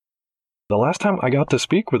The last time I got to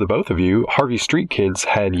speak with the both of you, Harvey Street Kids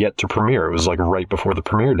had yet to premiere. It was like right before the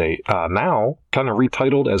premiere date. Now, kind of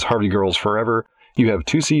retitled as Harvey Girls Forever, you have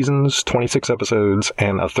 2 seasons, 26 episodes,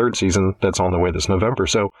 and a 3rd season that's on the way this November.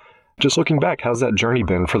 So just looking back, how's that journey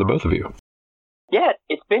been for the both of you? Yeah,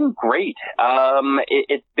 it's been great.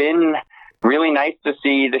 It's been really nice to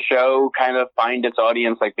see the show kind of find its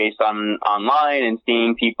audience, like based on online, and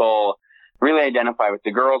seeing people really identify with the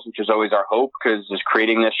girls, which is always our hope, because just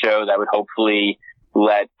creating this show that would hopefully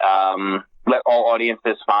let all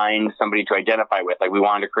audiences find somebody to identify with. Like, we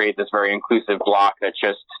wanted to create this very inclusive block that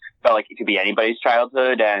just felt like it could be anybody's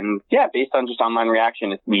childhood. And yeah, based on just online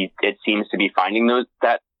reaction, it seems to be finding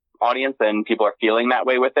that audience, and people are feeling that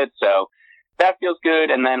way with it. So that feels good.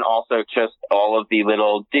 And then also just all of the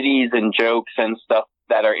little ditties and jokes and stuff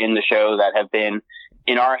that are in the show that have been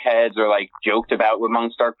in our heads or like joked about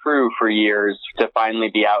amongst our crew for years, to finally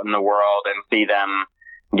be out in the world and see them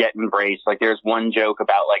get embraced. Like, there's one joke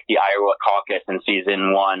about like the Iowa caucus in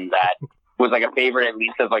season 1 that was like a favorite, at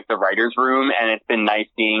least of like the writer's room. And it's been nice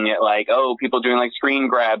seeing it, like, oh, people doing like screen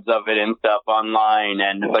grabs of it and stuff online.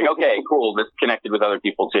 And it's like, okay, cool. This connected with other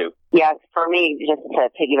people too. Yeah, for me, just to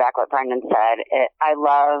piggyback what Brendan said, I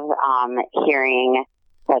love hearing.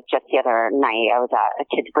 Like, just the other night, I was at a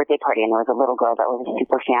kid's birthday party, and there was a little girl that was a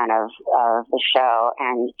super fan of the show,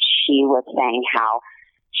 and she was saying how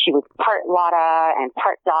she was part Lotta and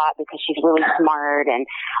part Dot because she's really smart. And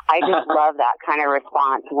I just love that kind of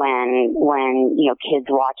response when kids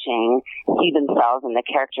watching see themselves in the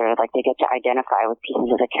characters, like they get to identify with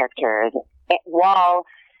pieces of the characters while,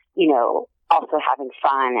 also having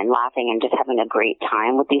fun and laughing and just having a great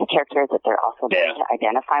time with these characters, that they're also getting to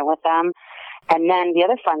identify with them. And then the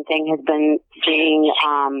other fun thing has been seeing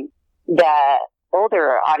the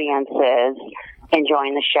older audiences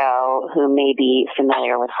enjoying the show who may be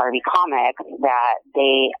familiar with Harvey Comics, that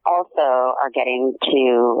they also are getting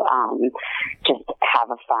to just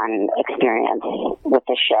have a fun experience with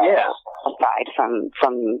the show, aside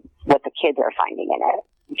from what the kids are finding in it,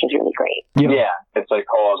 which is really great. Yeah, it's like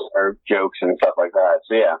all our jokes and stuff like that.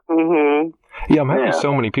 So yeah. Mm-hmm. Yeah, I'm happy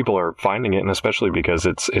so many people are finding it, and especially because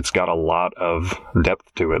it's got a lot of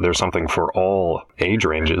depth to it. There's something for all age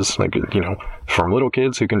ranges, like, from little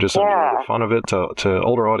kids who can just enjoy the fun of it to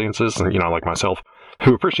older audiences, and, like myself,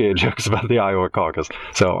 who appreciate jokes about the Iowa caucus.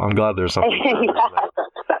 So I'm glad there's something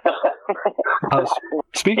for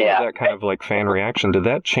speaking of that kind of like fan reaction, did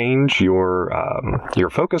that change your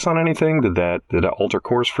focus on anything? Did that alter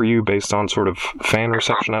course for you based on sort of fan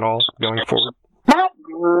reception at all going forward? Not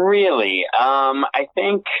really. I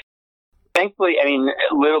think, thankfully,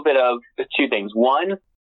 a little bit of 2 things. One,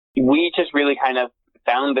 we just really kind of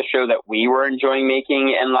found the show that we were enjoying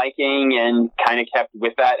making and liking, and kind of kept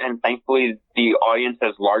with that. And thankfully, the audience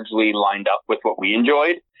has largely lined up with what we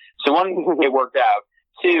enjoyed. So 1, it worked out.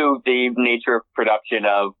 2, the nature of production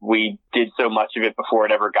of we did so much of it before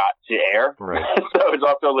it ever got to air. Right. So it's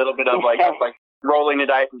also a little bit of like rolling the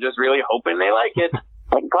dice and just really hoping they like it.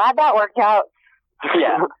 Like, glad that worked out.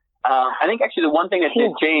 Yeah. I think actually the one thing that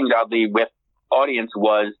did change, oddly, with audience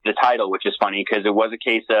was the title, which is funny because it was a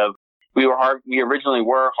case of we originally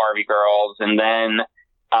were Harvey Girls, and then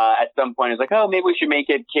at some point it's like, oh, maybe we should make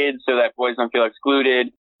it kids so that boys don't feel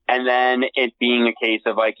excluded. And then it being a case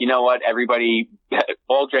of like, you know what, everybody,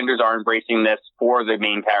 all genders are embracing this for the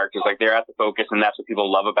main characters. Like, they're at the focus, and that's what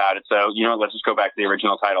people love about it. So, let's just go back to the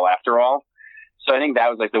original title after all. So I think that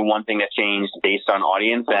was like the one thing that changed based on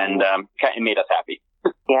audience, and it made us happy.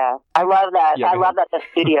 Yeah, I love that. I love that the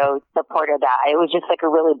studio supported that. It was just like a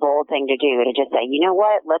really bold thing to do, to just say, you know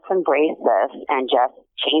what, let's embrace this and just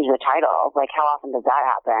change the title. Like, how often does that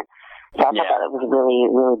happen? So I thought that it was really,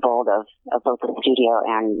 really bold of both the studio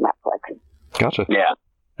and Netflix. Gotcha. Yeah.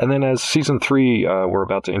 And then as season 3 we're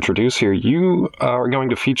about to introduce here, you are going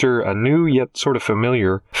to feature a new yet sort of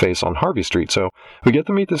familiar face on Harvey Street. So we get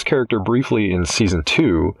to meet this character briefly in season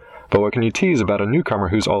 2, but what can you tease about a newcomer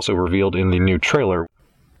who's also revealed in the new trailer?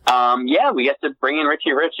 We get to bring in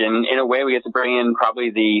Richie Rich, and in a way we get to bring in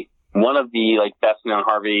probably one of the like best known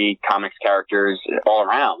Harvey Comics characters all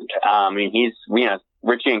around. He's,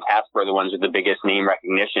 Richie and Casper are the ones with the biggest name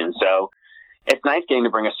recognition. So it's nice getting to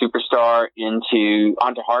bring a superstar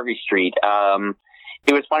onto Harvey Street.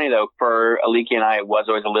 It was funny though, for Aliki and I, it was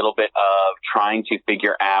always a little bit of trying to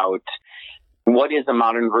figure out what is a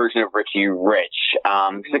modern version of Richie Rich.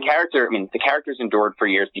 Because the character's endured for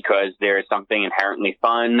years because there is something inherently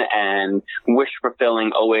fun and wish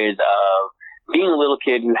fulfilling always of being a little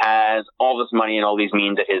kid who has all this money and all these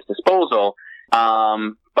means at his disposal.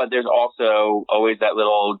 But there's also always that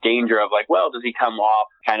little danger of like, well, does he come off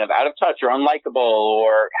kind of out of touch or unlikable,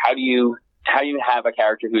 or how do you how do you have a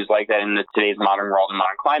character who's like that in today's modern world and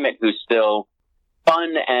modern climate, who's still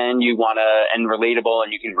fun and and relatable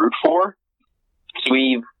and you can root for? So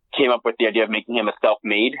we came up with the idea of making him a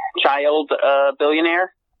self-made child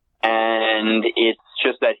billionaire. And it's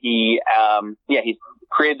just that he's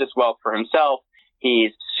created this wealth for himself.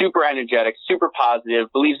 He's super energetic, super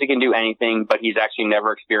positive, believes he can do anything, but he's actually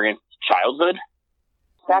never experienced childhood.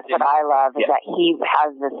 That's what I love, is that he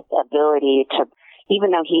has this ability to,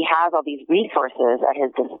 even though he has all these resources at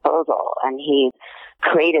his disposal and he's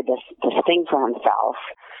created this thing for himself,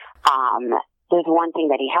 there's one thing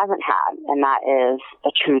that he hasn't had, and that is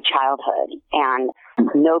a true childhood. And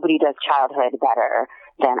nobody does childhood better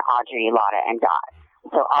than Audrey, Lotta, and Dot.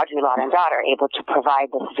 So Audrey, Lotta, and Dot are able to provide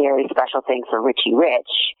this very special thing for Richie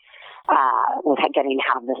Rich, with getting to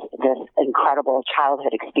have this incredible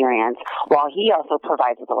childhood experience, while he also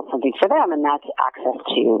provides a little something for them, and that's access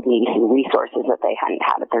to maybe some resources that they hadn't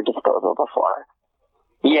had at their disposal before.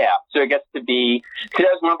 Yeah, so it gets to be, because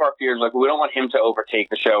that was one of our fears, like, we don't want him to overtake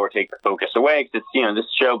the show or take the focus away, because it's, this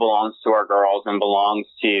show belongs to our girls and belongs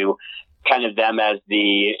to kind of them as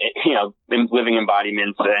the, living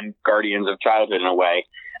embodiments and guardians of childhood in a way.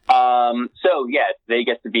 So yeah, they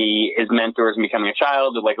get to be his mentors in becoming a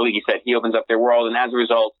child. Like you said, he opens up their world, and as a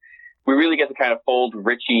result, we really get to kind of fold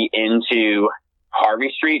Richie into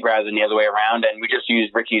Harvey Street rather than the other way around, and we just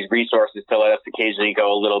use Richie's resources to let us occasionally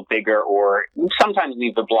go a little bigger or sometimes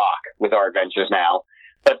leave the block with our adventures now,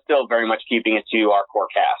 but still very much keeping it to our core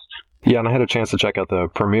cast. Yeah, and I had a chance to check out the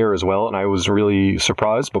premiere as well, and I was really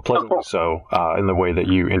surprised, but pleasantly so, in the way that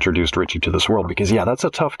you introduced Richie to this world. Because, yeah, that's a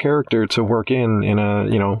tough character to work in a,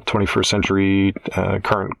 21st century,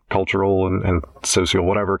 current cultural and social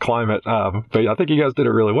whatever climate. But I think you guys did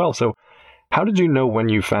it really well. So how did you know when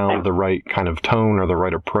you found the right kind of tone or the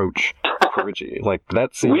right approach for Richie? Like,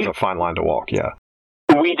 that seems a fine line to walk, yeah.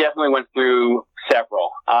 We definitely went through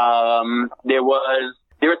several.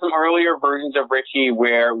 There were some earlier versions of Richie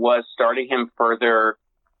where it was starting him further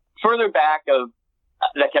back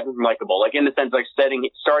that kept him likable. Like, in the sense, like,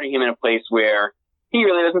 starting him in a place where he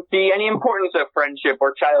really doesn't see any importance of friendship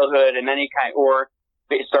or childhood and or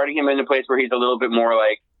starting him in a place where he's a little bit more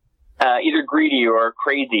like, either greedy or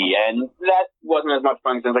crazy. And that wasn't as much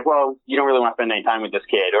fun because it's like, well, you don't really want to spend any time with this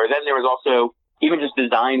kid. Or then there was also, even just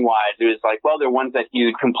design-wise, it was like, well, there are ones that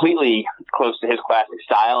he completely close to his classic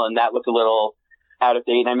style, and that looked a little out of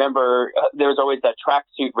date. And I remember there was always that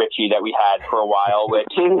tracksuit Richie that we had for a while, which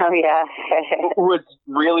was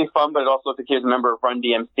really fun, but it also looked like he was a member of Run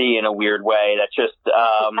DMC in a weird way that just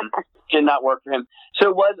did not work for him. So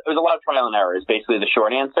it was a lot of trial and error is basically the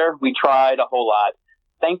short answer. We tried a whole lot.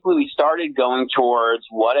 Thankfully, we started going towards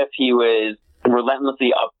what if he was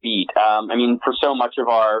relentlessly upbeat. For so much of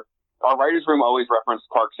our writer's room always referenced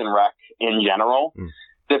Parks and Rec in general.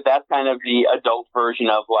 If that's kind of the adult version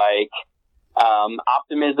of like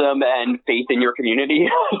optimism and faith in your community,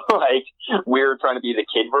 like we're trying to be the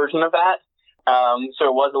kid version of that. So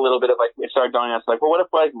it was a little bit of like, it started dawning on us like, well, what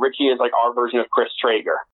if like Richie is like our version of Chris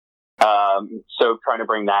Traeger? So trying to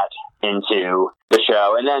bring that into the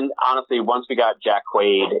show. And then honestly, once we got Jack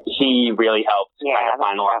Quaid, he really helped kind of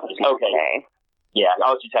finalize. Okay. Yeah,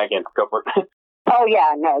 I'll let you tag in. Go for it. Oh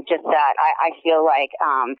yeah, no, just that. I feel like,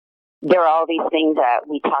 there are all these things that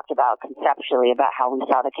we talked about conceptually about how we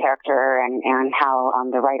saw the character and how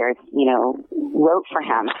the writers, wrote for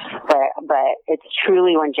him. But it's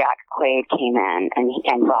truly when Jack Quaid came in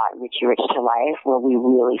and brought Richie Rich to life where we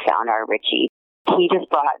really found our Richie. He just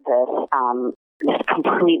brought this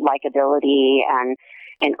complete likability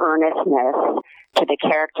and earnestness to the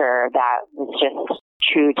character that was just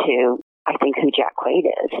true to, I think, who Jack Quaid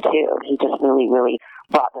is too. He just really, really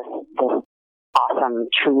brought this awesome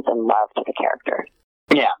truth and love to the character.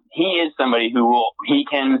 Yeah, he is somebody who will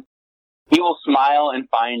smile and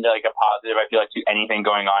find like a positive, I feel like, to anything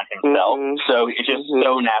going on himself. So it just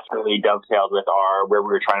so naturally dovetailed with where we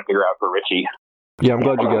were trying to figure out for Richie. Yeah, I'm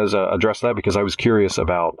glad you guys addressed that because I was curious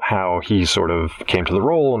about how he sort of came to the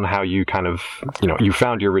role and how you kind of, you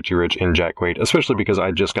found your Richie Rich in Jack Quaid, especially because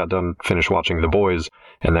I just got done finished watching The Boys,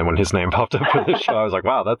 and then when his name popped up for this show, I was like,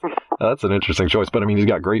 wow, that's an interesting choice. But I mean, he's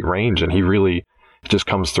got great range, and he really just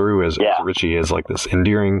comes through as Richie is like this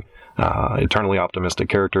endearing, eternally optimistic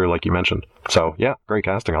character, like you mentioned. So yeah, great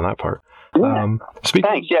casting on that part.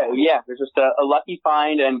 Thanks. Yeah. There's just a lucky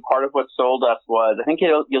find, and part of what sold us was, I think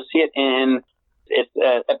you'll see it in. It's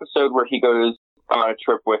an episode where he goes on a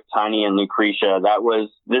trip with Tiny and Lucretia.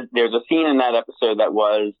 There's a scene in that episode that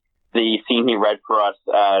was the scene he read for us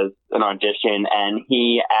as an audition, and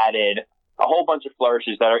he added a whole bunch of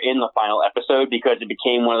flourishes that are in the final episode because it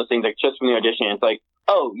became one of those things like just from the audition, it's like,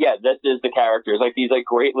 oh yeah, this is the character. It's like these like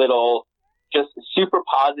great little just super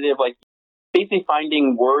positive, like basically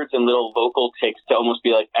finding words and little vocal tics to almost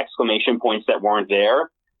be like exclamation points that weren't there,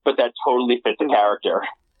 but that totally fit the character.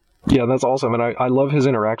 Yeah, that's awesome. And I love his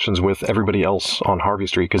interactions with everybody else on Harvey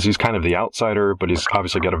Street, because he's kind of the outsider, but he's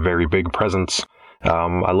obviously got a very big presence.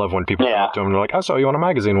 I love when people come up to him and they're like, I saw you on a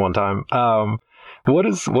magazine one time. What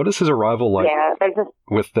is his arrival like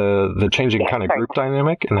with the changing kind of group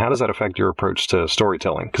dynamic, and how does that affect your approach to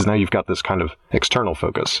storytelling? Because now you've got this kind of external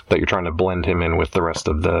focus that you're trying to blend him in with the rest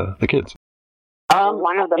of the kids.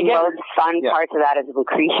 One of the most fun parts of that is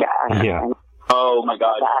Lucretia. Yeah. Oh my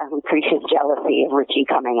God. Lucretia's jealousy of Richie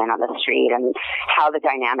coming in on the street, and how the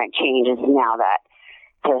dynamic changes now that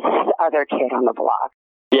there's this other kid on the block.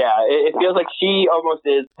 Yeah, it feels like she almost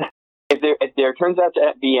is. If there turns out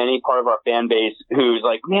to be any part of our fan base who's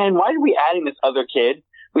like, man, why are we adding this other kid?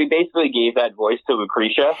 We basically gave that voice to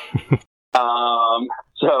Lucretia.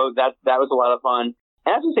 So that was a lot of fun.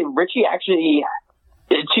 And I have to say, Richie actually,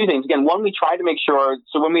 two things. Again, one, we tried to make sure,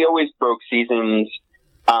 so when we always broke seasons,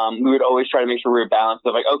 we would always try to make sure we were balanced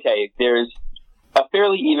of like, okay, there's a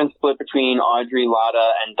fairly even split between Audrey,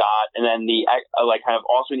 Lotta, and Dot, and then the like kind of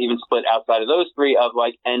also an even split outside of those three of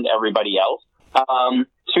like, and everybody else.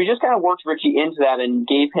 So we just kind of worked Richie into that and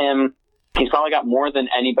gave him, he's probably got more than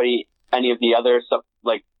any of the other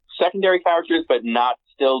like secondary characters, but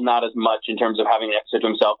still not as much in terms of having an episode to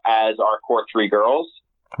himself as our core three girls.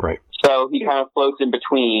 Right. So he kind of floats in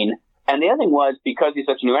between. And the other thing was, because he's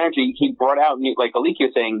such a new energy, he brought out new, like Aliki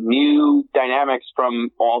was saying, new dynamics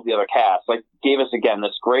from all the other casts. Like, gave us again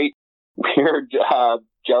this great, weird,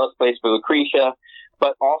 jealous place for Lucretia,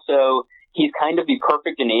 but also he's kind of the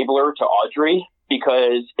perfect enabler to Audrey,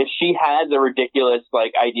 because if she has a ridiculous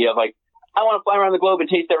like idea of like, I want to fly around the globe and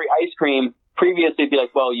taste every ice cream, previously it'd be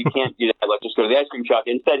like, well, you can't do that, let's just go to the ice cream truck.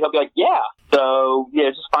 Instead, he'll be like, yeah. So yeah,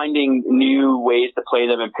 just finding new ways to play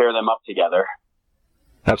them and pair them up together.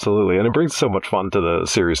 Absolutely, and it brings so much fun to the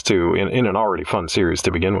series too, in an already fun series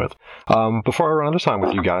to begin with. Before I run out of time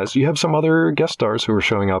with you guys, you have some other guest stars who are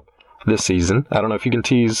showing up this season. I don't know if you can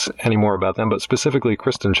tease any more about them, but specifically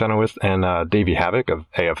Kristin Chenoweth and Davey Havok of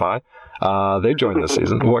AFI. They joined this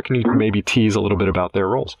season. What can you maybe tease a little bit about their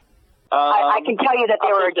roles? I can tell you that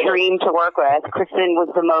they were a dream to work with. Kristin was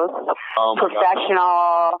the most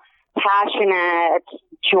professional, passionate,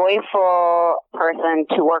 joyful person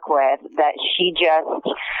to work with.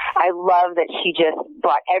 I love that she just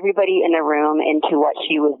brought everybody in the room into what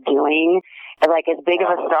she was doing. And like, as big of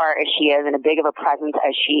a star as she is and as big of a presence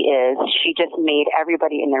as she is, she just made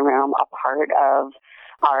everybody in the room a part of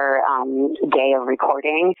our day of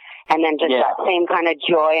recording. And then just that same kind of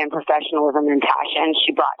joy and professionalism and passion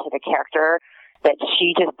she brought to the character, that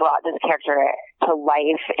she just brought this character to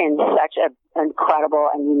life in such an incredible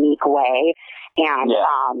and unique way. And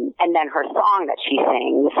then her song that she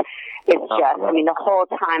sings is just, I mean, the whole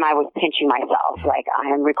time I was pinching myself, like, I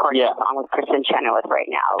am recording a song with Kristin Chenoweth right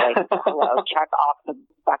now. Like, hello, check off the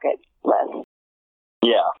bucket list.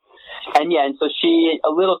 Yeah. And so she, a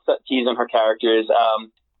little tease on her characters,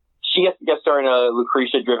 she gets to guest star in a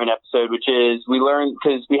Lucretia-driven episode, which is, we learned,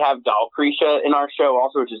 because we have Dollcretia in our show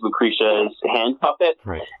also, which is Lucretia's hand puppet.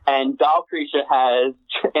 Right. And Dollcretia has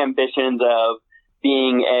ambitions of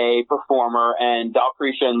being a performer, and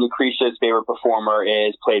Dollcretia and Lucretia's favorite performer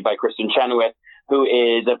is played by Kristin Chenoweth, who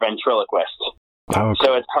is a ventriloquist. Oh, okay.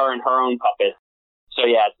 So it's her and her own puppet. So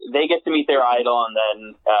yeah, they get to meet their idol, and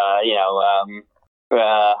then,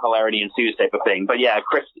 hilarity ensues type of thing. But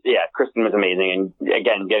Kristin was amazing, and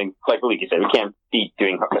again, getting, like Aliki said, we can't beat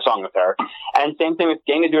doing a song with her. And same thing with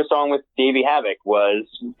getting to do a song with Davey Havok was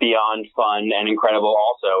beyond fun and incredible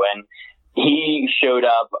also. And he showed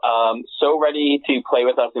up so ready to play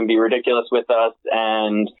with us and be ridiculous with us,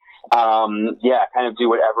 and kind of do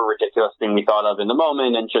whatever ridiculous thing we thought of in the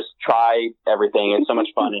moment and just try everything. It's so much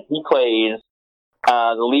fun. And he plays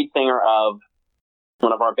the lead singer of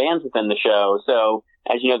one of our bands within the show. So,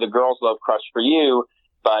 as you know, the girls love Crush for You,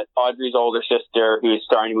 but Audrey's older sister, who's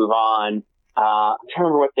starting to move on, I'm trying to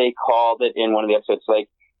remember what they called it in one of the episodes, like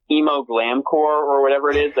emo glamcore or whatever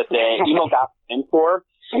it is that they emo glamcore.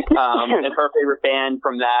 And her favorite band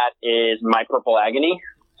from that is My Purple Agony.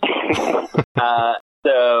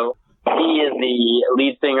 So he is the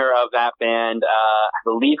lead singer of that band, I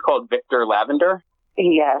believe called Victor Lavender.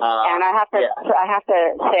 Yes, and I have to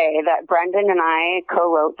say that Brendan and I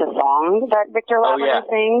co-wrote the song that Victor Lavender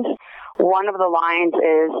sings. One of the lines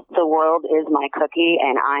is, "The world is my cookie,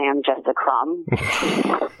 and I am just a crumb."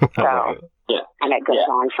 And it goes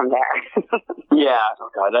on from there. Oh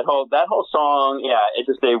God, that whole song, it's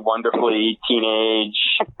just a wonderfully teenage.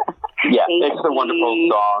 It's a wonderful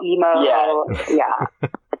song. Emo,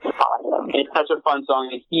 it's awesome. It's such a fun song,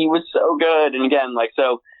 and he was so good. And again,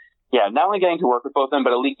 not only getting to work with both of them,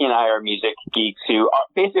 but Aliki and I are music geeks who are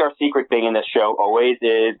basically our secret thing in this show always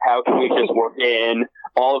is how can we just work in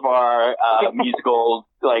all of our musical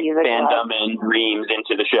fandom and dreams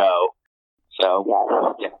into the show. So,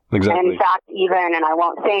 yeah. Exactly. And in fact, and I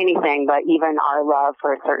won't say anything, but even our love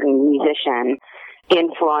for a certain musician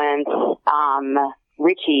influenced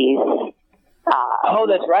Richie's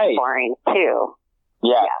that's right. scoring too.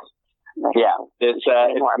 Yeah. Yeah. It's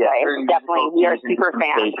definitely, we are super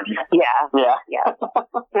fans. Yeah.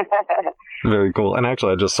 Very cool. And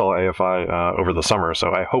actually, I just saw AFI over the summer,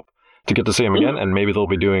 so I hope to get to see him again, and maybe they'll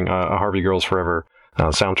be doing a Harvey Girls Forever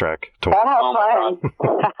soundtrack tour. That'd have fun.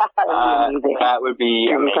 That would be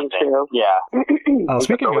amazing. True. Yeah.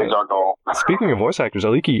 Speaking of voice actors,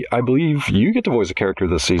 Aliki, I believe you get to voice a character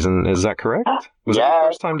this season. Is that correct? Was that your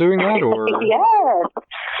first time doing that, or? Yes.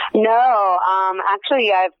 No.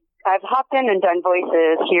 Actually, I've hopped in and done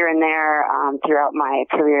voices here and there throughout my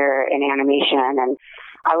career in animation, and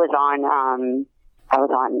I was on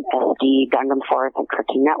SD, Gundam Force, and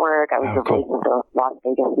Cartoon Network. I was the voice of the Las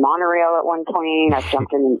Vegas monorail at one point. I've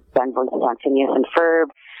jumped in and done voices on Phineas and Ferb.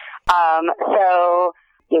 So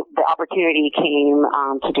the opportunity came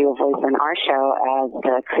to do a voice in our show as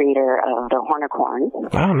the creator of the Hornicorns.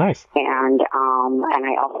 Oh, nice. And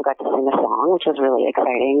I also got to sing a song, which was really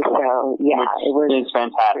exciting. So it's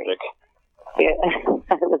fantastic. It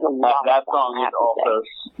was a lot. That song is also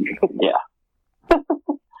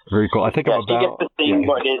very cool. I think I'm about... She gets to sing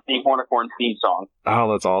what is the Hornicorn theme song.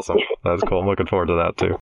 Oh, that's awesome. That's cool. I'm looking forward to that,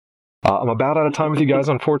 too. I'm about out of time with you guys,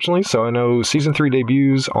 unfortunately, so I know Season 3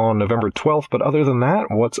 debuts on November 12th, but other than that,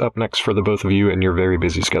 what's up next for the both of you in your very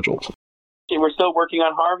busy schedules? We're still working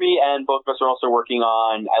on Harvey, and both of us are also working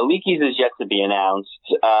on... Aliki's is yet to be announced.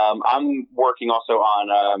 I'm working also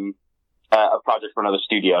on a project for another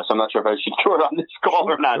studio, so I'm not sure if I should short on this call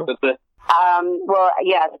or not. Sure. But well,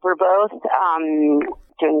 yes, we're both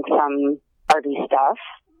doing some Harvey stuff,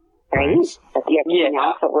 right? Nice. That's yet to be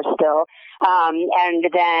announced, but we're still... and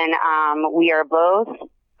then we are both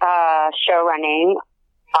show running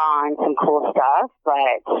on some cool stuff,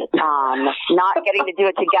 but not getting to do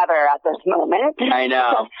it together at this moment. I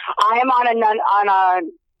know. I am on a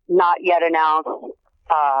not yet announced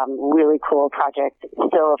really cool project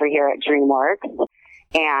still over here at DreamWorks,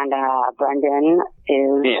 and Brendan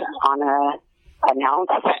is on a announced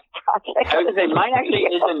project. I was going to say, mine actually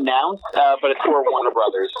is announced, but it's for Warner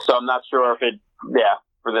Brothers, so I'm not sure if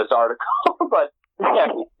for this article, but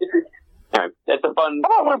it's a fun...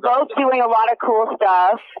 Oh, we're both doing a lot of cool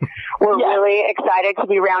stuff. We're really excited to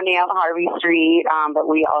be rounding out Harvey Street, but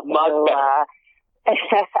we also...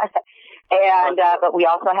 but we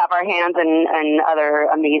also have our hands in other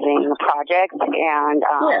amazing projects, and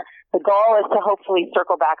the goal is to hopefully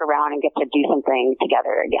circle back around and get to do something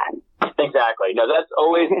together again. Exactly. No, that's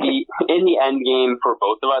always in the end game for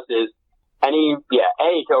both of us is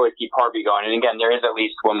to always keep Harvey going. And again, there is at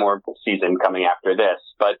least one more season coming after this,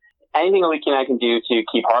 but anything Aliki and I can do to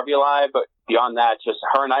keep Harvey alive, but beyond that, just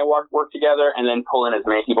her and I work together and then pull in as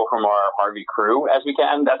many people from our Harvey crew as we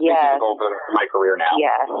can. That's the goal for my career now.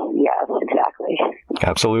 Yes, exactly.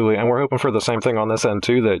 Absolutely. And we're hoping for the same thing on this end,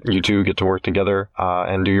 too, that you two get to work together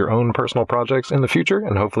and do your own personal projects in the future.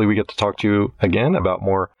 And hopefully we get to talk to you again about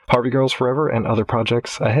more Harvey Girls Forever and other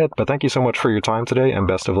projects ahead. But thank you so much for your time today, and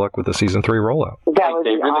best of luck with the Season 3 rollout. That was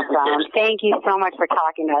awesome. Thank you so much for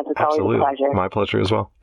talking to us. It's always a pleasure. My pleasure as well.